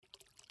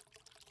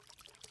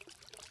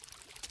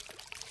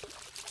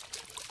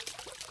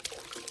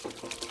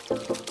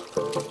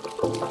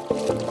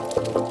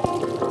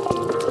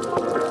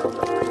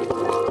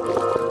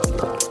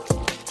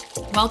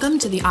Welcome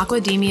to the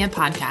Aquademia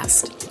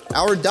podcast.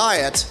 Our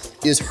diet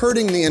is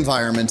hurting the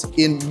environment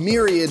in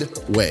myriad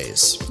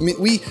ways. I mean,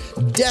 we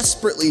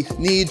desperately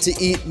need to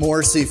eat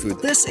more seafood.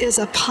 This is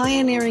a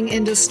pioneering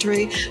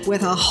industry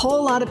with a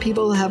whole lot of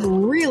people who have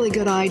really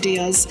good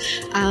ideas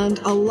and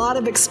a lot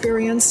of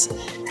experience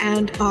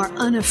and are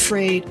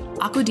unafraid.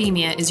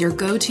 Aquademia is your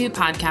go-to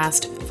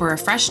podcast for a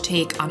fresh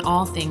take on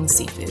all things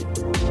seafood.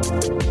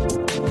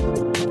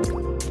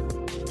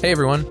 Hey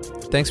everyone,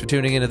 thanks for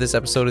tuning into this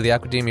episode of the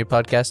Aquademia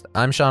podcast.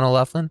 I'm Sean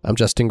O'Loughlin. I'm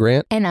Justin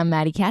Grant. And I'm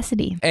Maddie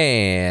Cassidy.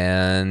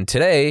 And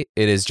today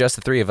it is just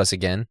the three of us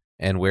again,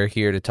 and we're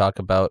here to talk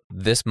about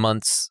this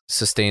month's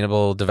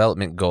Sustainable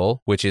Development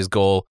Goal, which is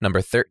goal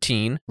number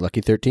 13.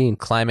 Lucky 13.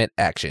 Climate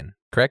action.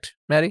 Correct,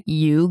 Maddie?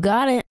 You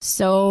got it.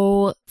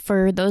 So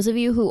for those of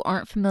you who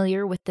aren't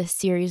familiar with this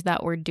series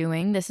that we're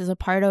doing, this is a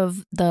part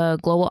of the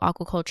Global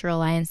Aquaculture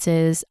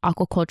Alliance's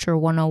Aquaculture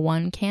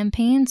 101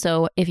 campaign.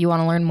 So if you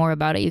want to learn more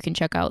about it, you can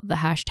check out the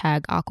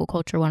hashtag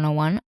Aquaculture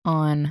 101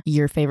 on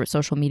your favorite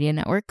social media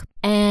network.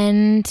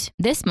 And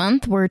this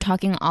month, we're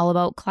talking all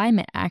about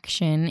climate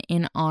action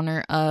in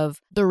honor of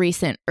the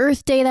recent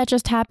Earth Day that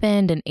just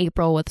happened, and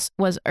April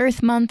was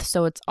Earth Month,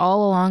 so it's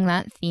all along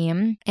that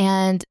theme.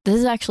 And this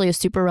is actually a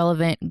super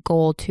relevant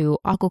goal to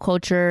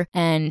aquaculture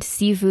and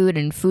seafood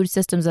and food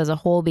systems as a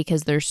whole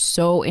because they're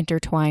so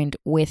intertwined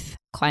with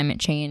climate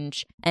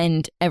change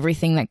and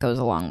everything that goes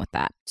along with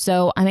that.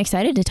 So I'm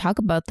excited to talk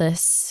about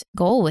this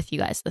goal with you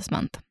guys this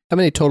month. How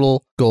many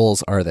total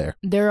goals are there?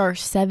 There are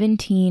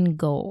 17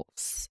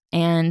 goals,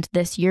 and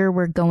this year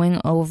we're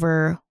going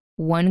over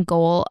one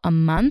goal a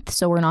month,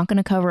 so we're not going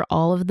to cover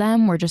all of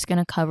them. We're just going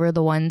to cover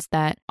the ones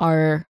that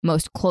are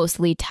most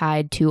closely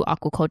tied to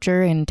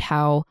aquaculture and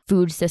how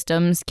food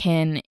systems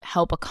can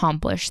help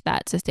accomplish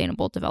that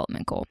sustainable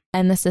development goal.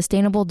 And the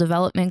sustainable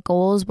development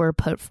goals were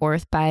put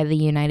forth by the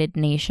United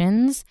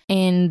Nations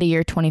in the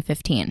year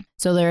 2015.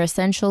 So they're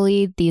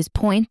essentially these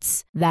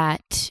points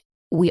that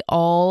we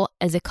all,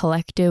 as a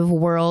collective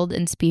world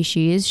and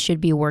species, should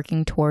be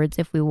working towards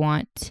if we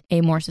want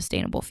a more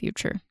sustainable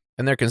future.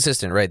 And they're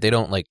consistent, right? They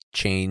don't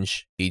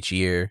change each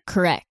year.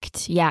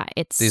 Correct. Yeah,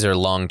 These are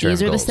long-term goals.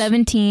 These are the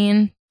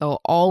 17. They'll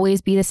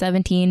always be the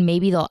 17.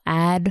 Maybe they'll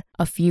add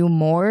a few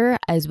more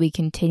as we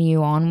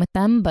continue on with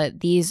them, but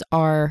these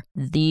are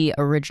the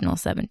original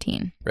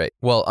 17. Right.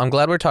 Well, I'm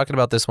glad we're talking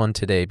about this one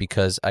today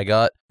because I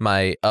got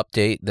my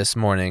update this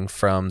morning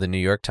from the New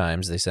York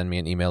Times. They send me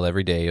an email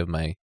every day of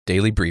my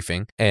daily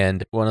briefing,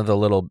 and one of the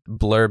little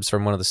blurbs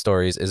from one of the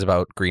stories is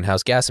about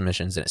greenhouse gas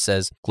emissions, and it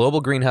says global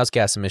greenhouse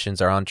gas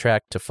emissions are on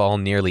track to fall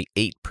nearly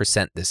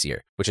 8% this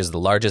year, which is the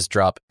largest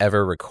drop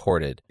ever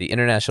recorded. The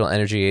International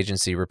Energy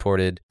Agency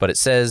reported, but it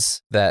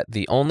says that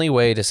the only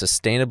way to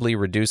sustainably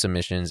reduce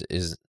emissions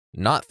is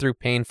not through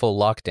painful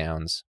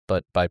lockdowns,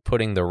 but by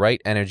putting the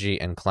right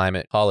energy and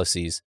climate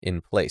policies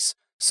in place.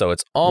 So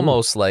it's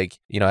almost like,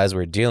 as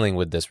we're dealing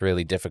with this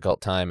really difficult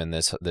time and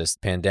this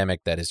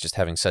pandemic that is just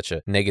having such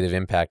a negative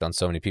impact on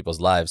so many people's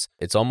lives,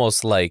 it's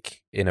almost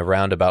like in a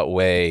roundabout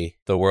way,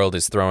 the world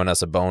is throwing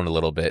us a bone a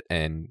little bit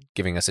and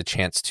giving us a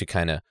chance to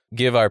kind of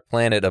give our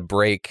planet a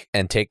break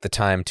and take the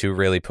time to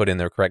really put in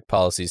the correct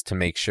policies to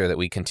make sure that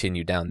we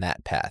continue down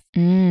that path.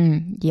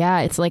 Yeah,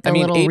 it's like a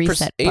little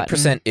reset button.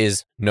 8%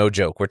 is no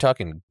joke. We're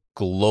talking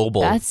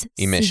global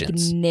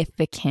emissions.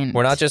 Significant.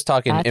 We're not just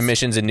talking That's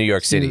emissions in New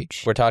York City.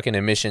 huge. We're talking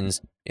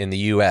emissions in the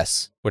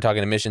US. We're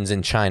talking emissions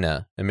in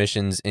China.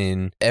 Emissions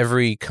in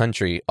every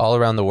country all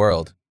around the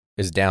world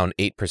is down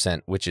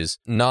 8%, which is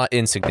not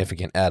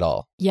insignificant at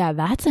all. Yeah,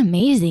 that's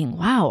amazing.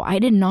 Wow, I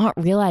did not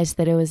realize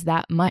that it was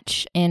that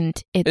much. And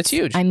It's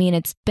huge. I mean,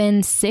 it's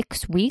been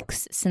 6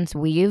 weeks since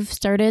we've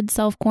started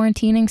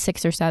self-quarantining,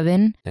 6 or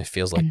 7. It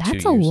feels like And 2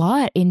 that's years. a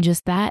lot in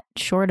just that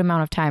short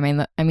amount of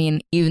time. I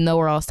mean, even though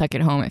we're all stuck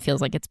at home, it feels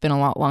like it's been a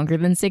lot longer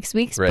than 6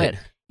 weeks. Right.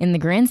 But in the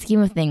grand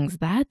scheme of things,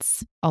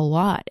 that's a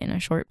lot in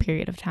a short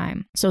period of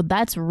time. So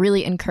that's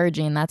really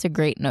encouraging. And that's a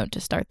great note to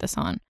start this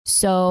on.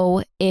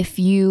 So if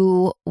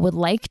you would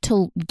like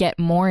to get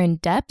more in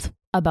depth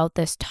about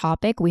this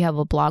topic, we have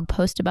a blog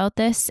post about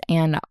this,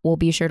 and we'll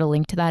be sure to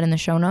link to that in the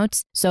show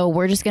notes. So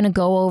we're just going to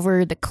go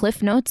over the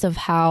cliff notes of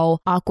how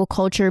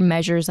aquaculture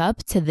measures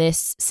up to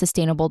this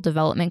sustainable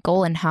development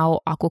goal and how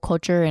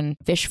aquaculture and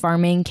fish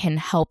farming can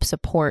help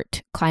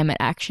support climate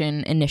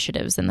action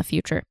initiatives in the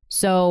future.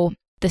 So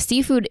the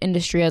seafood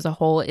industry as a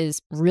whole is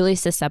really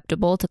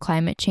susceptible to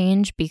climate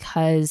change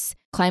because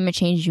climate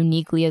change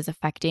uniquely is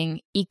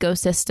affecting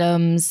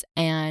ecosystems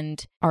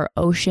and our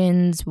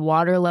oceans,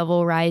 water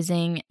level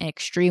rising,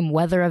 extreme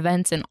weather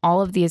events, and all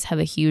of these have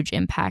a huge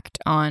impact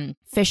on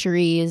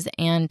fisheries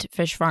and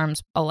fish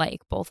farms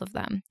alike, both of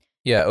them.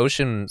 Yeah,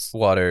 ocean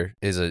water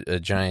is a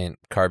giant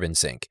carbon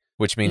sink,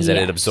 which means that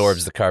it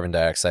absorbs the carbon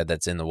dioxide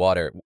that's in the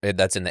water,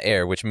 that's in the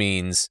air, which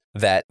means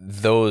that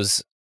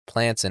those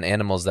plants and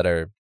animals that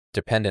are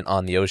dependent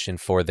on the ocean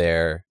for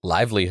their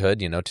livelihood,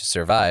 to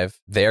survive,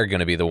 they're going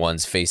to be the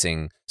ones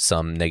facing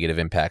some negative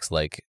impacts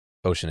like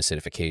ocean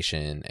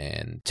acidification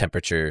and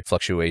temperature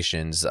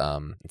fluctuations,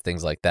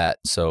 things like that.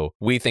 So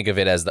we think of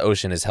it as the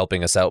ocean is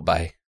helping us out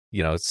by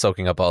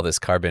soaking up all this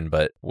carbon.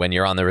 But when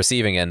you're on the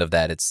receiving end of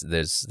that,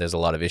 there's a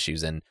lot of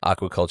issues, and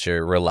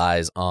aquaculture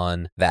relies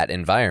on that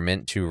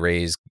environment to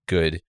raise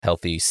good,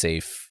 healthy,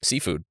 safe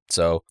seafood.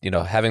 So,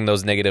 having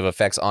those negative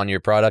effects on your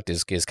product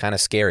is kind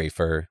of scary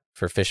for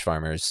fish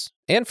farmers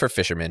and for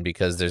fishermen,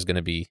 because there's going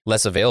to be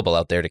less available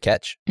out there to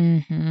catch.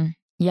 Mm-hmm.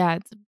 Yeah,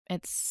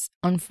 it's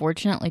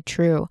unfortunately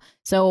true.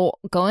 So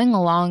going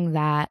along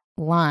that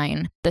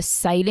line, the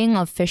siting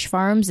of fish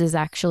farms is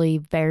actually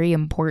very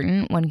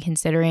important when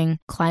considering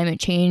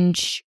climate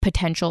change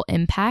potential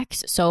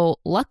impacts. So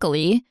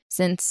luckily,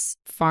 since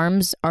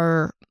farms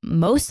are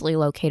mostly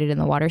located in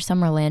the water,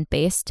 some are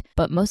land-based,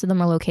 but most of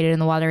them are located in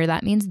the water,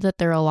 that means that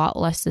they're a lot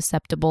less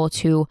susceptible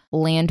to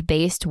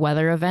land-based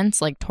weather events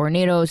like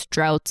tornadoes,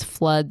 droughts,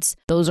 floods.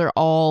 Those are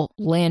all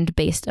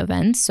land-based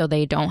events, so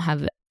they don't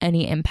have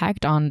any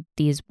impact on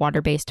these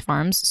water-based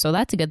farms. So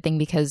that's a good thing,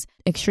 because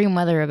extreme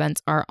weather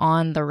events are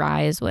on the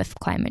rise with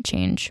climate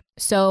change.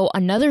 So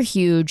another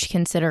huge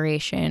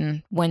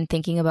consideration when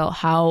thinking about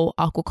how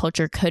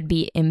aquaculture could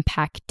be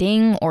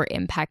impacting or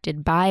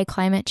impacted by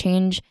climate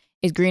change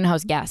is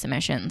greenhouse gas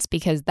emissions,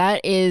 because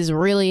that is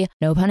really,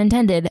 no pun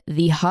intended,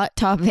 the hot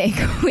topic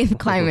with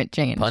climate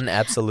change. Pun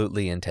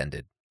absolutely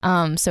intended.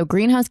 So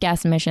greenhouse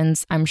gas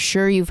emissions, I'm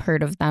sure you've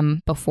heard of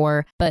them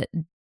before, but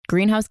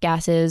greenhouse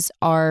gases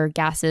are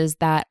gases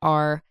that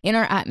are in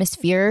our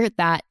atmosphere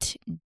that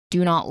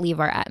do not leave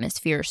our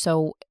atmosphere.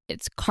 So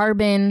it's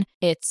carbon,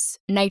 it's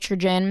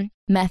nitrogen,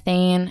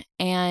 methane,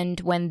 and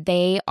when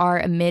they are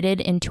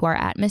emitted into our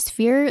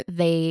atmosphere,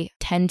 they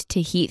tend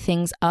to heat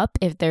things up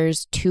if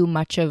there's too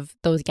much of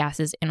those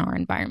gases in our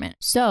environment.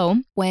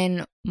 So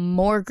when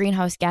more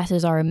greenhouse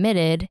gases are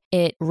emitted,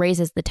 it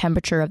raises the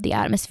temperature of the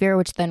atmosphere,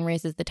 which then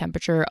raises the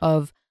temperature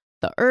of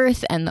the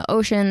earth and the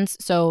oceans.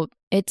 So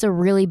it's a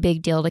really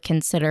big deal to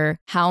consider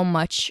how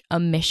much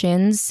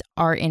emissions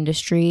our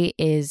industry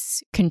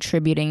is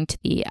contributing to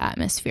the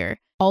atmosphere.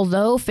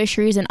 Although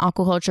fisheries and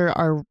aquaculture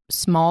are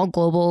small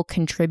global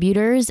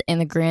contributors in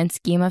the grand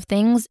scheme of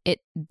things,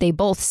 they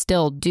both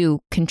still do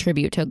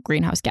contribute to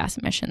greenhouse gas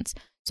emissions.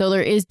 So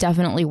there is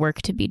definitely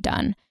work to be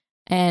done.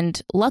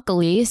 And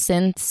luckily,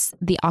 since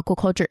the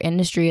aquaculture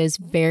industry is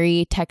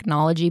very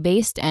technology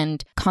based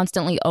and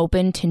constantly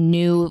open to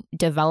new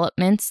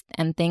developments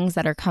and things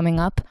that are coming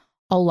up,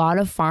 a lot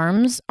of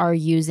farms are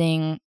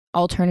using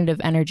alternative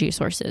energy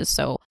sources.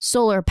 So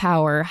solar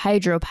power,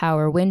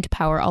 hydropower, wind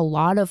power, a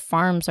lot of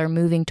farms are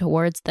moving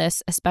towards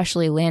this,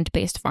 especially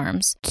land-based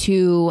farms,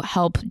 to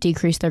help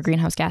decrease their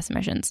greenhouse gas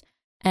emissions.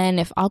 And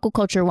if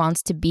aquaculture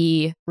wants to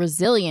be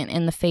resilient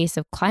in the face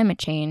of climate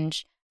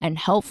change and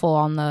helpful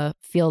on the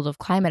field of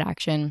climate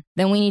action,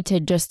 then we need to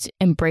just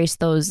embrace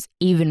those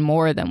even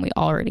more than we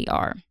already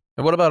are.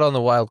 And what about on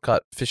the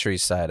wild-caught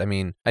fisheries side? I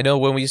mean, I know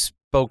when we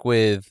spoke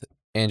with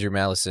Andrew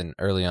Mallison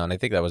early on, I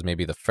think that was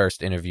maybe the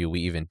first interview we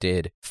even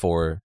did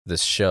for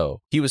this show.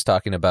 He was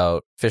talking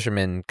about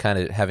fishermen kind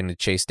of having to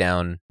chase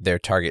down their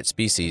target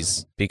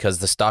species because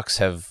the stocks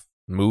have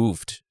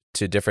moved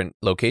to different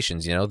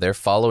locations. They're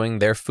following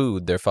their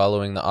food. They're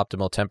following the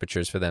optimal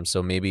temperatures for them.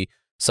 So maybe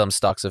some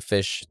stocks of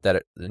fish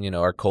that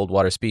are cold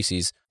water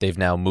species, they've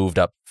now moved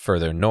up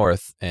further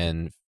north,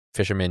 and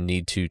fishermen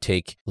need to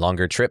take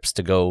longer trips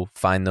to go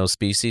find those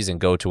species and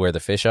go to where the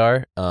fish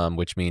are,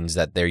 which means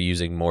that they're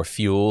using more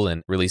fuel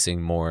and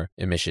releasing more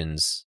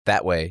emissions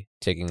that way,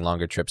 taking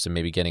longer trips and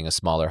maybe getting a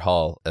smaller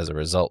haul as a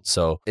result.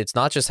 So it's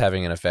not just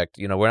having an effect.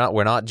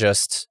 We're not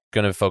just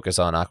going to focus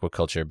on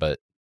aquaculture, but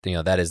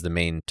that is the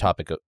main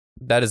topic.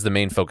 That is the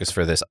main focus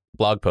for this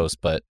blog post,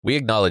 but we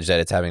acknowledge that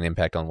it's having an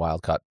impact on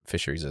wild-caught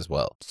fisheries as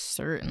well.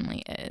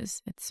 Certainly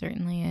is. It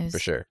certainly is. For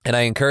sure. And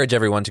I encourage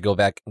everyone to go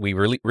back. We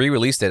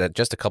re-released it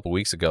just a couple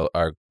weeks ago,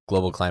 our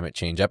global climate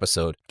change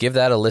episode. Give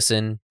that a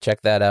listen,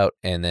 check that out,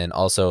 and then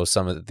also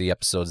some of the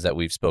episodes that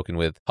we've spoken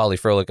with Holly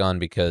Froelich on,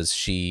 because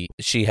she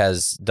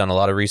has done a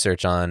lot of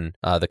research on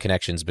the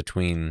connections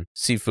between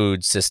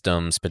seafood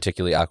systems,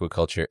 particularly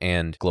aquaculture,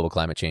 and global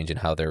climate change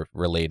and how they're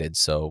related.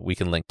 So we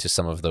can link to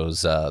some of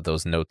those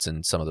notes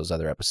and some of those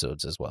other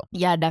episodes as well.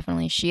 Yeah,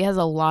 definitely. She has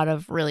a lot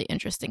of really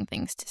interesting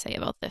things to say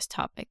about this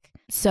topic.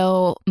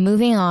 So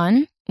moving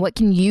on, what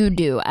can you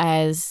do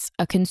as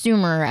a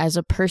consumer, as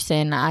a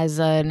person, as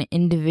an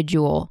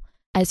individual?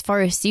 As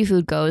far as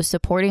seafood goes,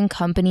 supporting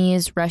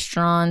companies,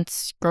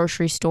 restaurants,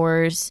 grocery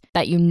stores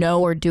that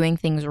are doing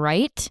things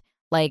right,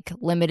 like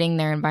limiting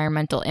their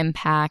environmental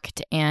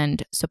impact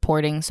and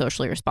supporting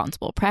socially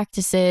responsible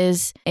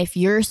practices. If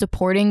you're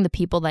supporting the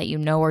people that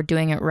are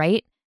doing it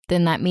right,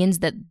 then that means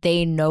that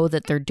they know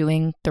that they're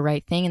doing the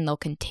right thing and they'll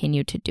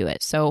continue to do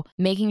it. So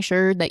making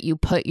sure that you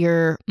put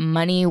your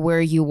money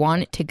where you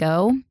want it to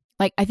go.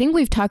 Like, I think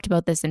we've talked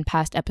about this in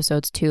past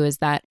episodes too, is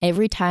that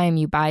every time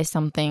you buy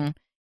something,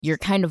 you're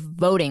kind of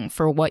voting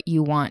for what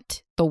you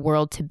want the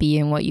world to be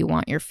and what you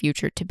want your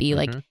future to be. Mm-hmm.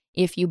 Like,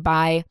 if you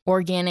buy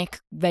organic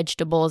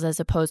vegetables as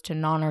opposed to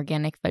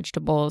non-organic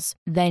vegetables,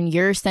 then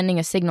you're sending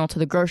a signal to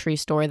the grocery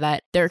store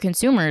that their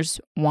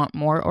consumers want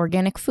more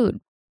organic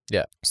food.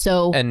 Yeah.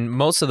 So, and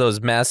most of those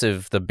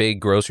the big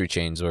grocery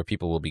chains where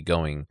people will be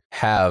going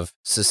have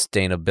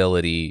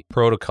sustainability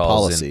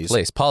protocols in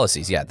place.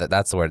 Policies. Yeah,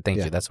 that's the word.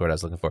 Thank you. That's what I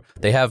was looking for.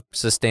 They have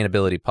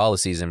sustainability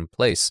policies in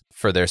place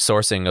for their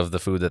sourcing of the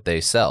food that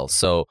they sell.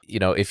 So,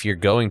 if you're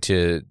going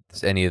to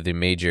any of the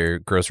major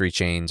grocery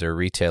chains or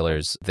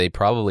retailers, they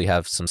probably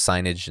have some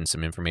signage and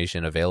some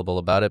information available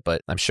about it.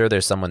 But I'm sure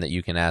there's someone that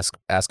you can ask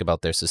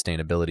about their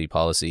sustainability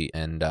policy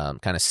and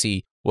kind of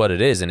see what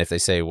it is. And if they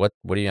say, what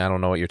do you, I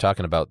don't know what you're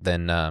talking about,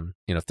 then,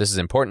 if this is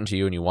important to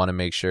you and you want to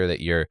make sure that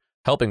you're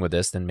helping with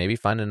this, then maybe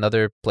find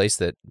another place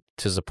to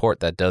support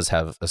that does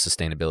have a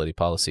sustainability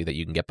policy that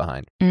you can get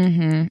behind.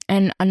 Mm-hmm.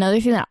 And another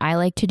thing that I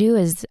like to do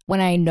is when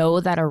I know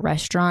that a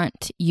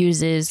restaurant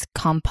uses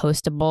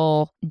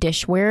compostable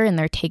dishware in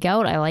their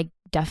takeout, I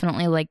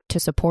definitely like to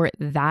support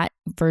that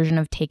version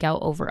of takeout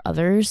over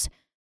others.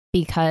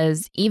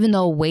 Because even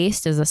though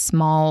waste is a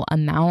small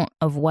amount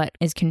of what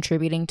is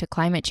contributing to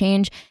climate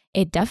change,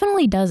 it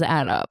definitely does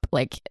add up.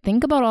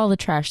 Think about all the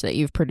trash that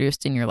you've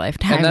produced in your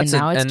lifetime, and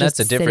now it's just that's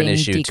a different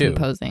issue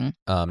decomposing.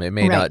 Too. It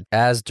may not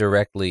as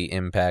directly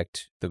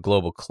impact the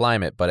global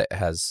climate, but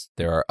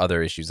there are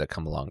other issues that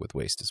come along with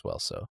waste as well.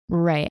 So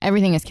right,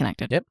 everything is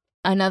connected. Yep.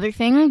 Another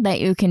thing that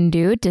you can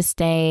do to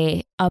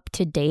stay up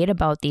to date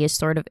about these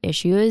sort of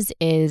issues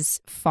is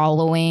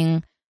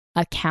following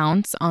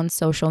accounts on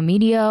social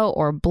media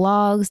or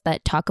blogs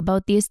that talk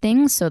about these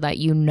things so that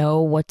you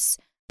know what's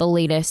the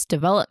latest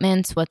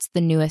developments, what's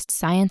the newest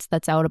science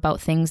that's out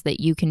about things that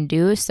you can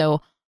do. So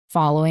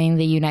following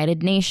the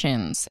United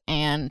Nations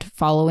and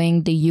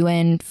following the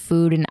UN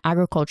Food and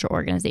Agriculture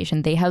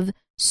Organization, they have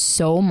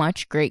so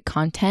much great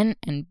content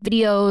and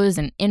videos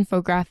and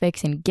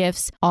infographics and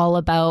GIFs all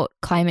about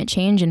climate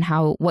change and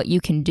what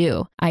you can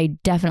do. I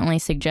definitely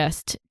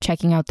suggest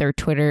checking out their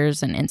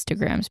Twitters and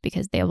Instagrams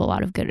because they have a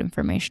lot of good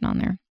information on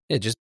there. Yeah,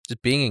 just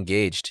being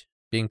engaged,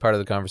 being part of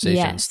the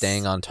conversation,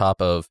 staying on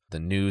top of the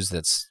news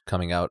that's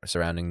coming out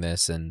surrounding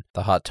this and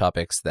the hot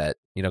topics that,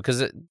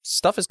 because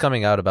stuff is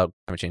coming out about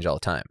climate change all the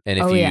time. And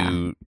if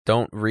you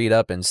don't read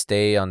up and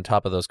stay on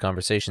top of those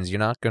conversations, you're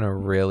not going to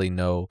really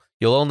know.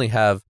 You'll only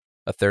have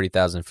a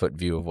 30,000 foot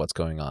view of what's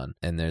going on.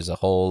 And there's a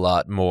whole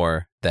lot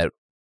more that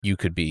you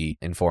could be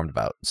informed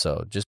about.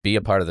 So just be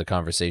a part of the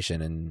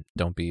conversation and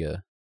don't be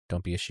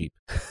a sheep.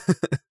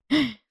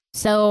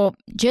 So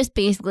just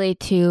basically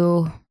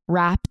to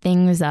wrap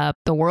things up,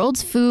 the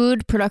world's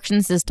food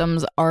production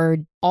systems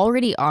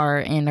already are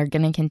and are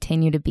going to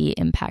continue to be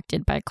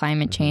impacted by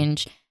climate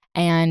change.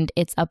 And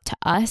it's up to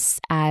us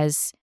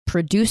as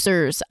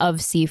producers of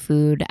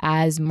seafood,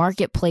 as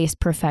marketplace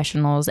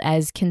professionals,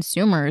 as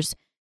consumers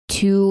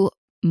to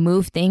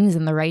move things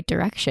in the right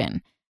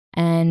direction.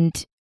 And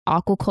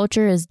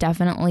aquaculture is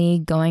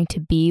definitely going to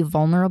be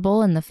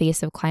vulnerable in the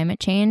face of climate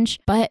change.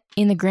 But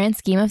in the grand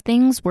scheme of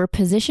things, we're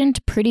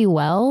positioned pretty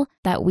well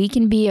that we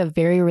can be a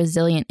very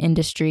resilient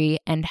industry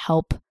and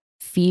help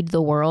feed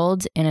the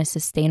world in a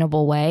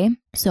sustainable way.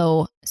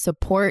 So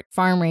support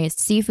farm-raised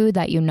seafood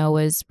that you know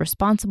is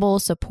responsible,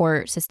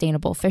 support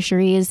sustainable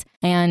fisheries,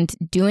 and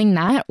doing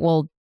that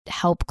will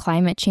help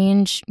climate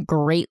change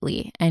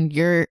greatly and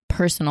your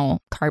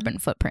personal carbon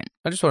footprint.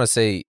 I just want to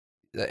say,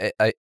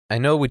 I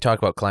know we talk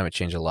about climate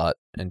change a lot,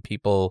 and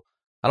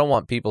I don't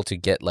want people to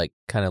get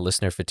kind of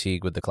listener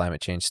fatigue with the climate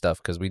change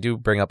stuff, because we do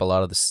bring up a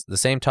lot of the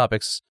same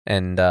topics,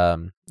 and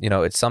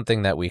it's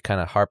something that we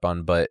kind of harp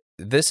on, but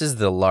this is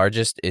the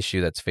largest issue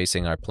that's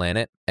facing our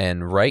planet.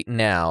 And right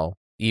now,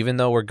 even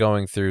though we're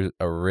going through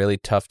a really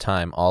tough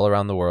time all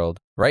around the world,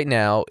 right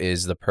now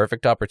is the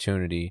perfect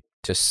opportunity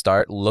to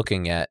start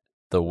looking at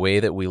the way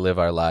that we live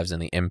our lives and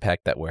the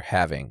impact that we're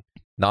having,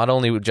 not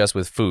only just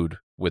with food,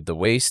 with the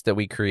waste that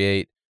we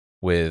create,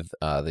 with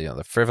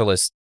the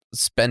frivolous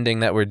spending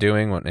that we're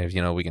doing.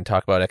 We can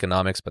talk about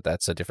economics, but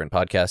that's a different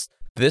podcast.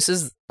 This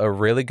is a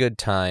really good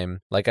time.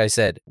 Like I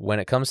said, when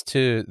it comes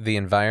to the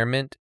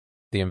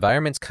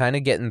environment's kind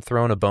of getting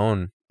thrown a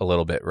bone a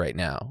little bit right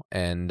now,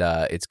 and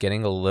it's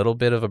getting a little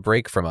bit of a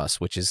break from us,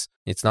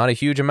 it's not a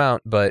huge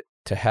amount, but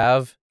to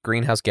have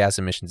greenhouse gas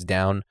emissions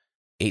down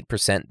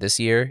 8% this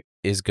year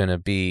is going to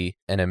be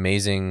an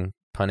amazing,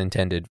 pun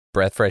intended,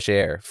 breath fresh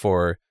air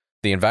for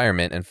the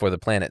environment and for the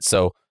planet.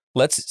 So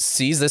let's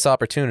seize this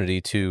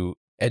opportunity to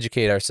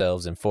educate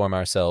ourselves, inform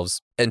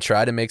ourselves, and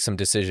try to make some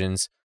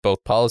decisions,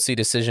 both policy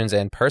decisions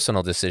and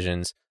personal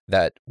decisions,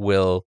 that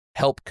will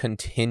help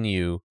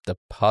continue the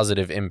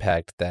positive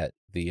impact that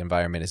the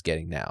environment is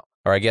getting now.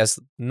 Or I guess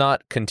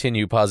not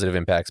continue positive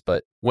impacts,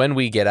 but when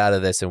we get out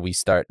of this and we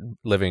start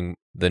living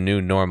the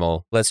new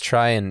normal, let's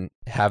try and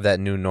have that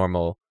new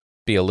normal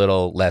be a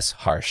little less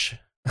harsh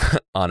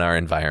on our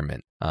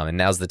environment. And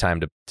now's the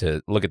time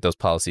to look at those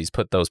policies,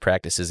 put those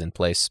practices in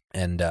place,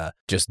 and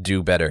just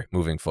do better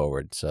moving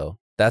forward. So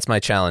that's my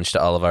challenge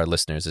to all of our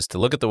listeners, is to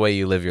look at the way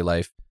you live your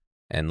life,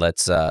 and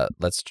let's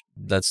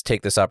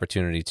take this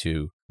opportunity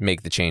to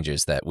make the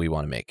changes that we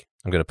want to make.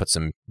 I'm going to put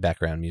some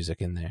background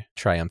music in there,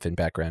 triumphant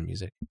background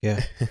music.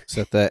 Yeah,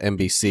 set that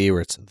NBC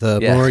where it's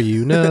the more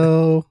you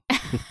know.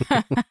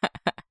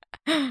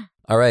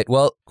 All right.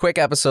 Well, quick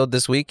episode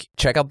this week.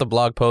 Check out the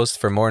blog post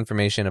for more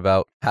information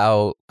about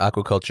how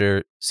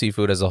aquaculture,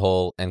 seafood as a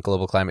whole, and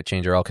global climate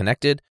change are all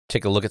connected.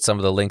 Take a look at some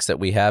of the links that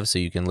we have so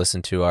you can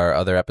listen to our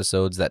other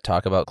episodes that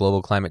talk about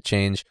global climate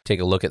change. Take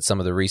a look at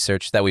some of the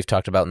research that we've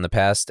talked about in the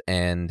past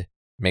and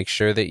make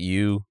sure that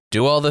you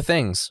do all the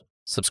things.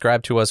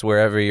 Subscribe to us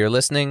wherever you're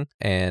listening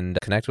and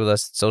connect with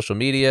us on social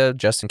media.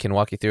 Justin can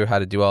walk you through how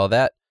to do all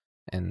that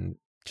and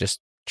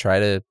just try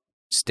to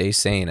stay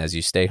sane as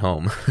you stay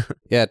home.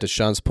 Yeah, to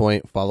Sean's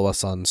point, follow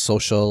us on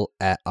social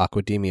at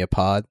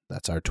AquademiaPod.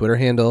 That's our Twitter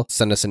handle.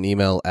 Send us an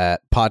email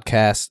at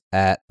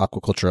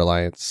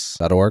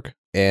podcast@aquaculturealliance.org.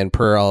 And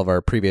per all of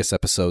our previous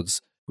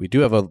episodes, we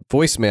do have a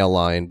voicemail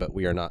line, but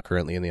we are not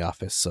currently in the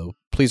office. So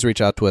please reach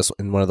out to us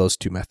in one of those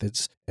two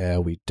methods.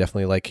 We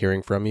definitely like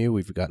hearing from you.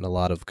 We've gotten a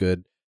lot of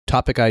good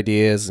topic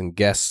ideas and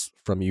guests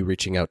from you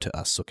reaching out to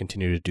us, so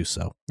continue to do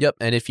so. Yep,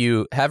 and if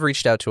you have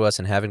reached out to us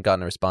and haven't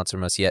gotten a response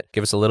from us yet,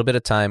 give us a little bit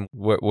of time.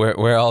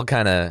 We're all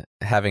kind of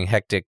having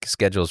hectic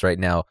schedules right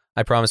now.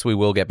 I promise we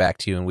will get back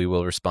to you and we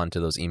will respond to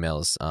those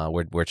emails.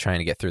 We're trying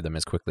to get through them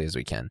as quickly as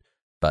we can.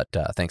 But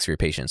thanks for your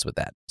patience with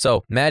that.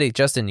 So, Maddie,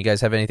 Justin, you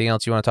guys have anything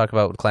else you want to talk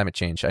about with climate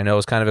change? I know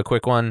it's kind of a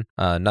quick one.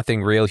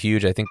 Nothing real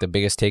huge. I think the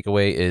biggest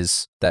takeaway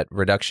is that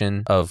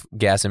reduction of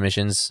gas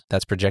emissions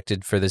that's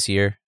projected for this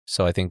year.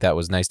 So I think that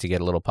was nice to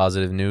get a little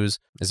positive news.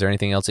 Is there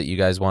anything else that you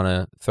guys want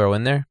to throw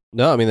in there?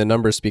 No, I mean, the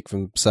numbers speak for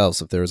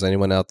themselves. If there was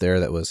anyone out there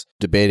that was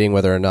debating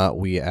whether or not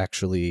we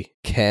actually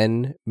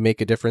can make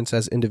a difference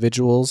as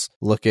individuals,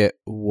 look at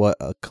what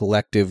a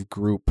collective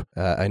group,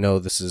 I know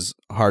this is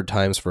hard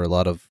times for a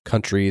lot of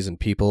countries and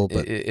people,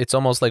 but it's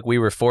almost like we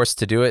were forced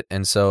to do it.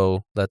 And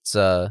so let's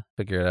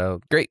figure it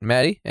out. Great.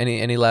 Maddie,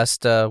 any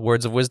last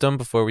words of wisdom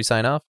before we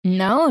sign off?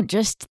 No,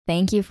 just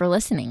thank you for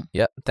listening.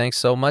 Yep. Thanks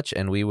so much.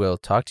 And we will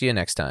talk to you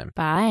next time.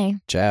 Bye.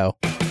 ciao.